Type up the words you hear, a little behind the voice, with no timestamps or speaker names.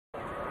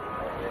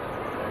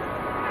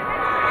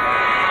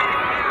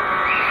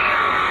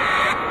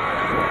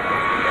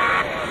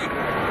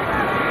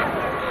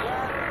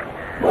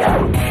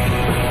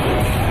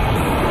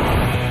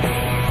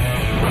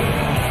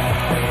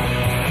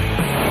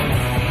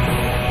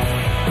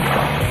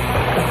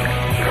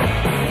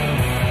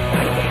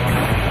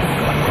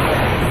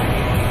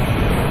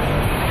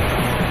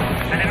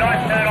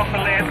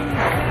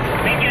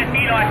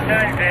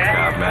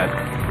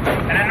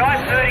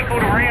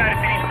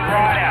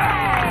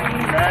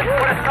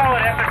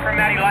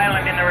Matty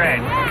Leyland in the red.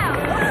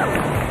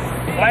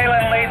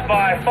 Leyland leads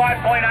by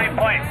 5.8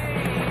 points.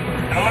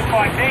 And it looks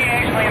like Dean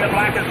Ashley in the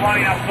black is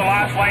lining up for the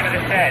last wave of the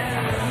set.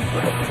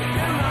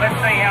 Let's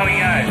see how he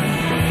goes.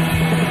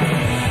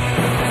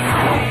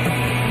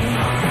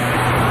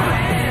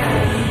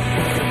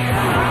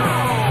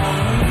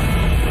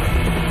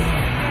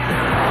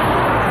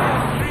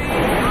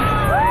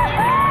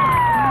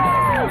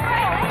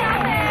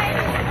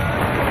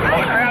 Well,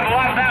 the crowd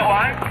loved that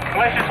one.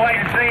 Let's just wait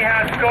and see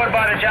how it's scored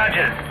by the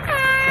judges.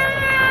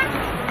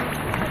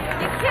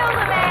 You killed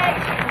him,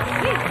 Edge.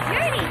 You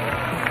dirty.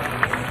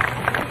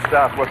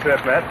 Stuff. What's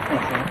that, Matt?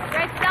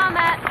 Great start,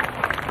 Matt.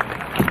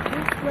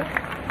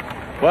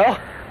 Well,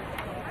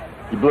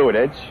 you blew it,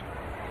 Edge.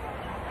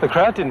 The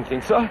crowd didn't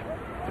think so.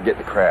 Forget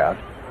the crowd.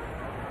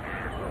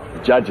 The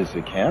judges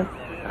who count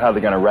are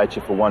hardly going to rate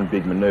you for one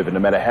big manoeuvre, no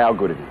matter how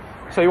good it is.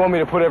 So you want me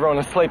to put everyone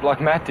to sleep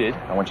like Matt did?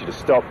 I want you to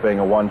stop being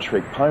a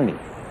one-trick pony,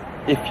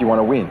 if you want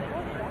to win.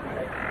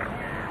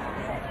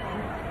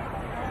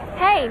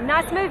 Hey,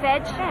 nice move,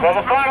 Edge. Well,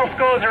 the final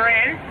scores are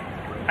in,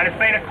 and it's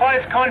been a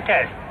close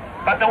contest.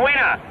 But the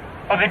winner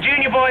of the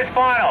Junior Boys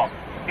Final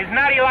is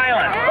Matty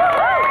Leyland.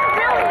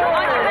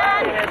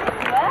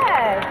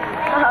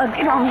 Oh,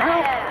 good on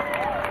Matt.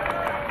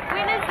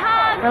 Winner's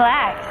hug.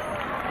 Relax.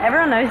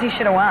 Everyone knows you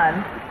should have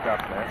won.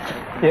 Stuff,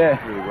 Matt.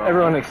 Yeah, Really well.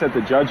 everyone except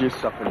the judges.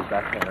 Stuff in his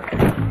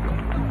backhand.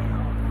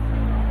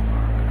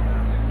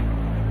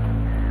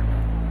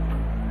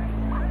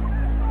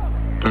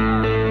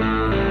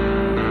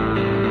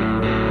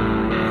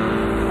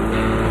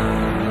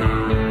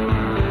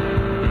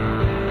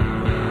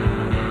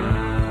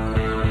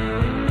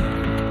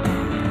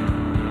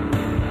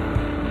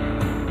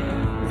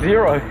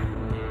 Zero.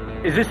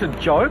 Is this a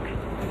joke?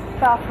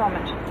 Far from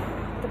it.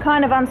 The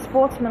kind of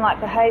unsportsmanlike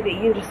behaviour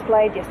you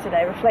displayed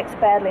yesterday reflects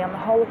badly on the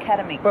whole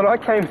academy. But I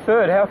came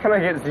third. How can I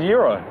get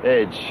zero?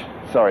 Edge.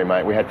 Sorry,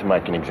 mate. We had to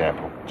make an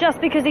example.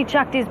 Just because he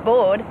chucked his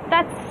board.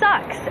 That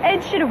sucks.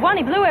 Edge should have won.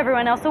 He blew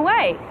everyone else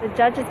away. The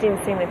judges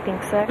didn't seem to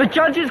think so. The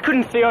judges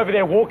couldn't see over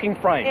their walking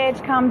frame.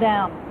 Edge, calm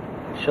down.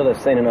 Sure,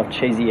 they've seen enough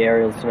cheesy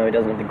aerials to know he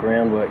doesn't have the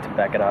groundwork to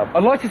back it up.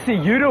 I'd like to see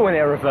you do an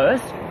air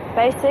reverse.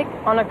 Basic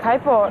on a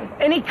kiteboard.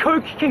 Any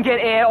kook can get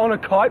air on a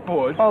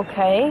kiteboard.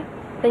 Okay.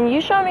 Then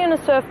you show me on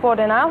a surfboard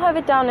and I'll have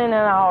it done in an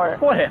hour.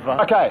 Whatever.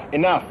 Okay,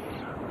 enough.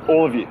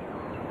 All of you.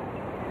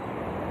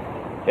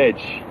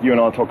 Edge, you and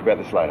I'll talk about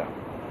this later.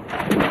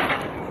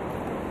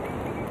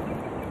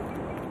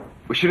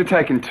 We should have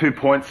taken 2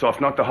 points off,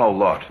 not the whole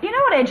lot. You know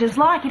what Edge is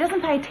like. He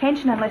doesn't pay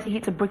attention unless he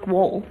hits a brick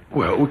wall.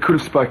 Well, we could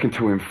have spoken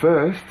to him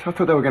first. I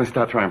thought they were going to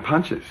start throwing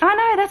punches. I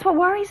know, that's what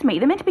worries me.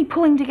 They're meant to be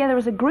pulling together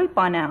as a group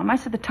by now.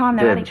 Most of the time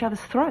they're Deb. at each other's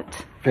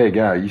throats. Fair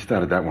go. You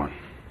started that one.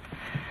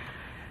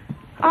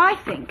 I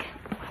think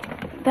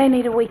they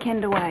need a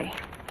weekend away.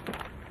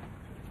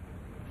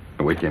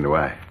 A weekend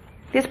away.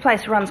 This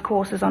place runs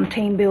courses on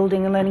team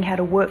building and learning how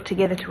to work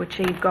together to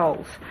achieve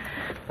goals.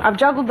 I've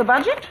juggled the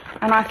budget,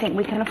 and I think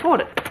we can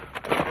afford it.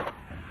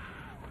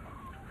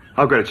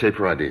 I've got a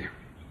cheaper idea.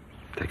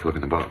 Take a look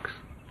in the box.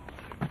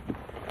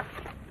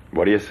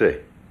 What do you see?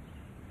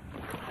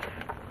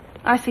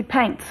 I see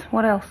paints.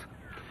 What else?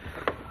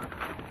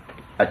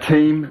 A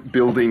team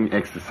building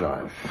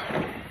exercise.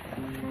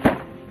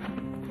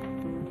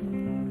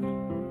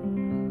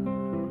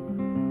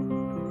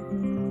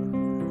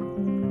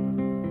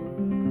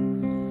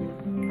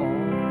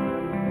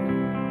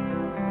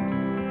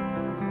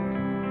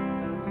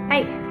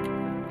 Hey.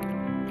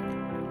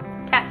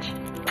 Catch.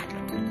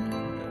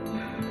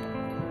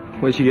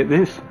 Where'd you get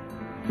this?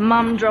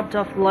 Mum dropped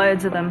off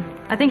loads of them.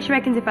 I think she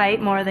reckons if I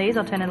eat more of these,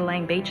 I'll turn into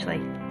Lane Beachley.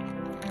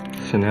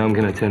 So now I'm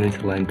going to turn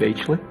into Lane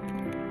Beachley?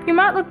 You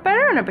might look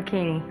better in a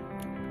bikini.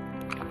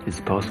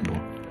 It's possible.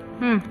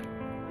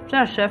 Is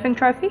that a surfing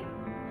trophy?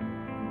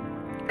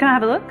 Can I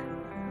have a look?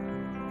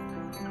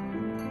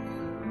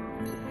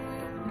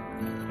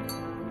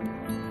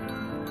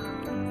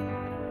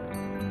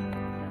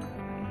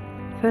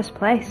 First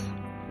place.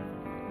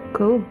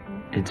 Cool.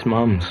 It's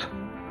Mum's.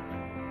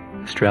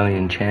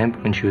 Australian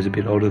champ when she was a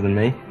bit older than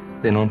me,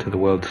 then onto the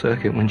world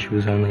circuit when she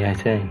was only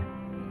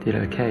 18. Did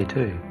okay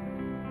too.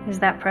 Is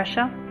that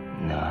pressure?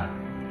 No,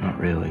 not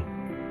really.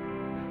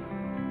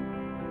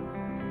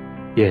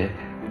 Yeah,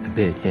 a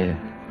bit, yeah.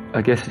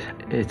 I guess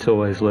it's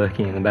always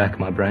lurking in the back of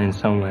my brain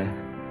somewhere.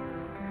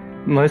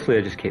 Mostly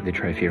I just keep the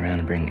trophy around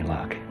and bring me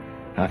luck.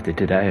 After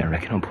today, I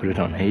reckon I'll put it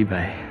on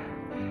eBay.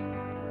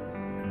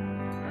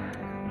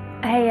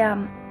 Hey,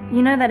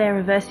 you know that air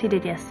reverse you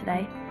did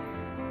yesterday?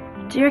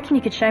 Do you reckon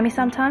you could show me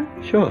sometime?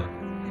 Sure,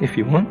 if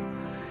you want.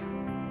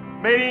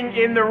 Meeting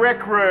in the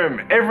rec room.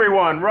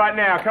 Everyone, right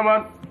now, come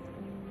on.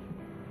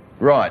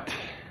 Right.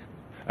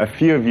 A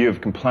few of you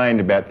have complained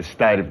about the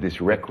state of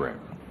this rec room.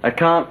 I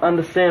can't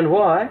understand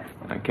why.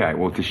 Okay,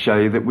 well, to show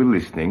you that we're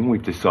listening,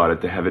 we've decided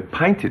to have it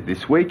painted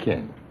this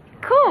weekend.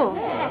 Cool.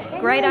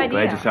 Great idea.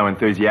 Glad you're so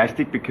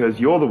enthusiastic because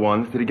you're the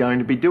ones that are going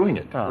to be doing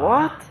it.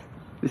 What?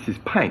 This is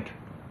paint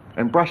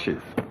and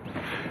brushes.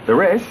 The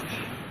rest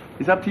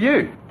is up to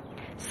you.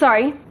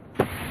 Sorry.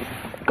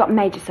 Got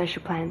major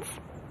social plans.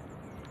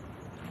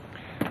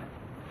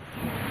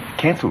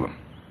 cancel them.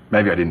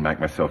 Maybe I didn't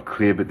make myself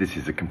clear, but this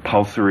is a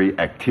compulsory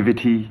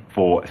activity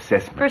for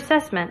assessment. For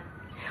assessment?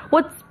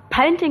 What's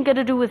painting got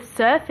to do with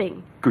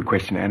surfing? Good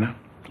question, Anna.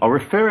 I'll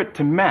refer it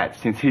to Matt,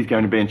 since he's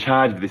going to be in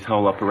charge of this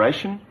whole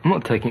operation. I'm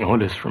not taking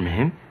orders from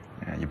him.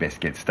 You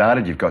best get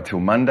started. You've got till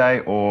Monday,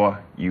 or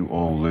you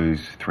all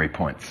lose 3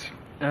 points.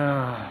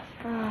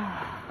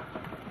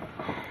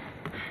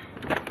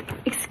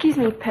 Excuse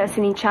me,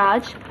 person in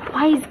charge.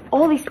 Why is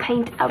all this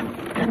paint a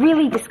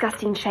really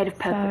disgusting shade of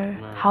purple?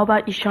 So, how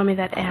about you show me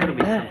that air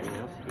reverse?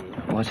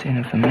 What's in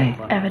it for me?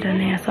 Ever done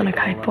this on a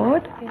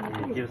kiteboard?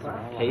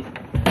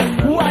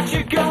 What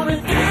you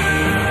gonna do?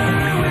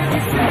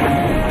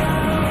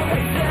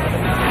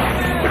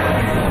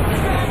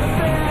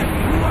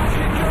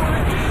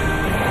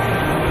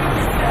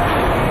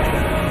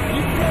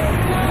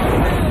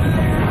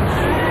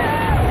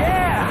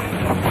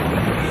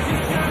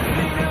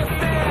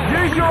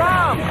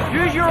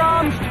 Use your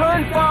arms,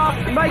 turn fast,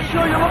 and make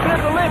sure you're looking at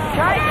the left,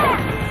 okay?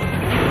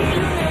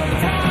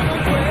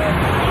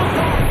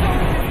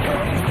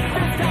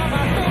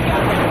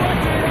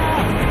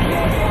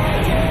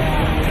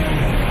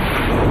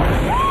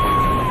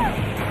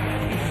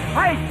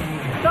 Hey,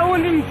 that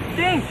one didn't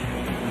stink.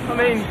 I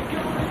mean,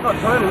 not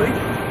totally.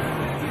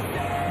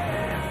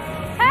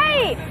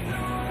 Hey!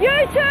 You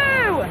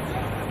two!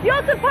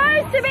 You're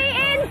supposed to be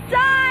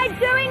inside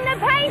doing the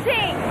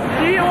painting!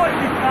 Do you know what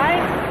you're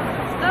saying?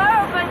 No,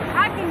 but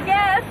I can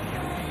guess.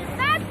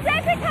 Matt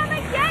said to come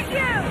and get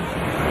you!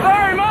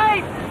 Sorry,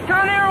 mate!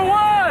 Can't hear a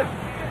word!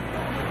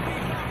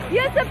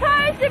 You're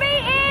supposed to be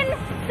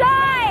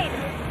inside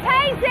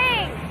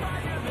painting!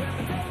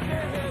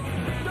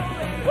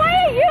 Why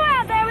are you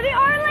out there with the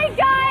only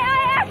guy I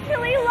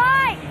actually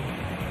like?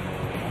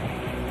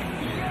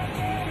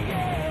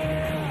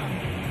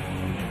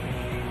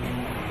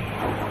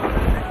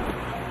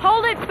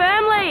 Hold it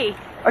firmly!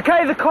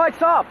 Okay, the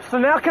kite's up, so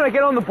now can I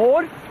get on the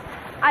board?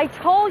 I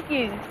told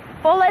you,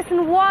 for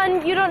lesson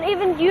 1, you don't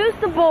even use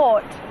the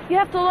board. You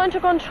have to learn to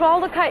control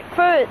the kite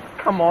first.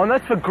 Come on,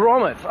 that's for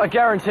grommets. I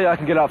guarantee I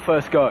can get up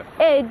first go.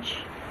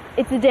 Edge,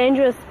 it's a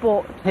dangerous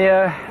sport.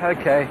 Yeah,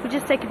 okay. We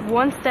just take it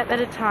one step at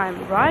a time,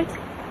 right?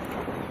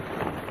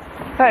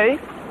 Hey,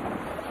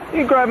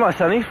 you grab my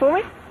sunnies for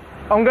me?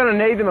 I'm gonna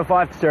need them if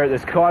I have to stare at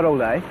this kite all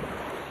day.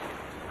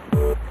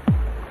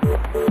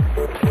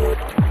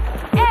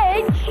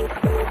 Edge!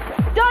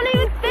 Don't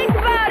even think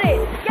about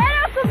it! Get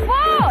off the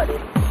board!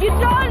 You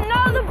don't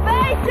know the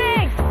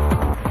basics!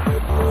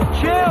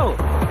 Chill!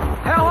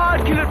 How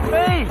hard can it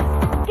be?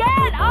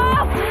 Get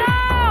off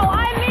now!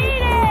 I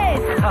mean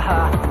it! Haha,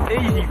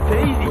 easy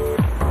peasy.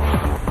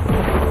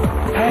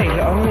 Hey, I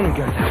don't want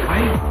to go that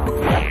way.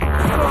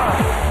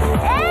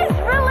 Edge,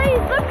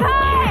 release the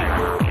kite!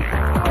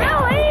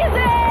 Release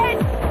it!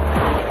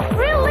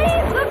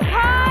 Release the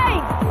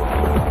kite!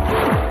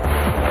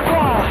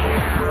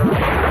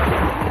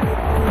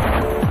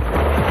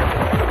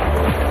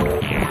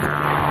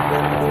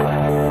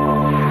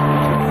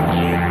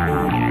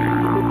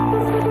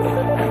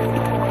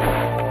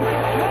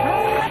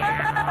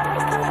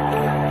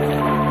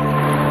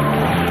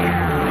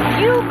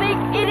 You big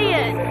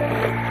idiot!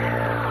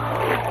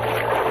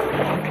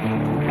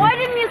 Why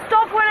didn't you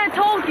stop when I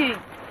told you?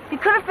 You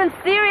could have been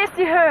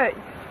seriously hurt.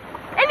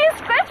 And you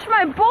scratched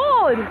my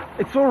board!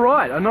 It's all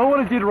right. I know what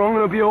I did wrong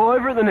and I'll be all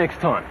over it the next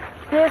time.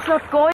 There's not going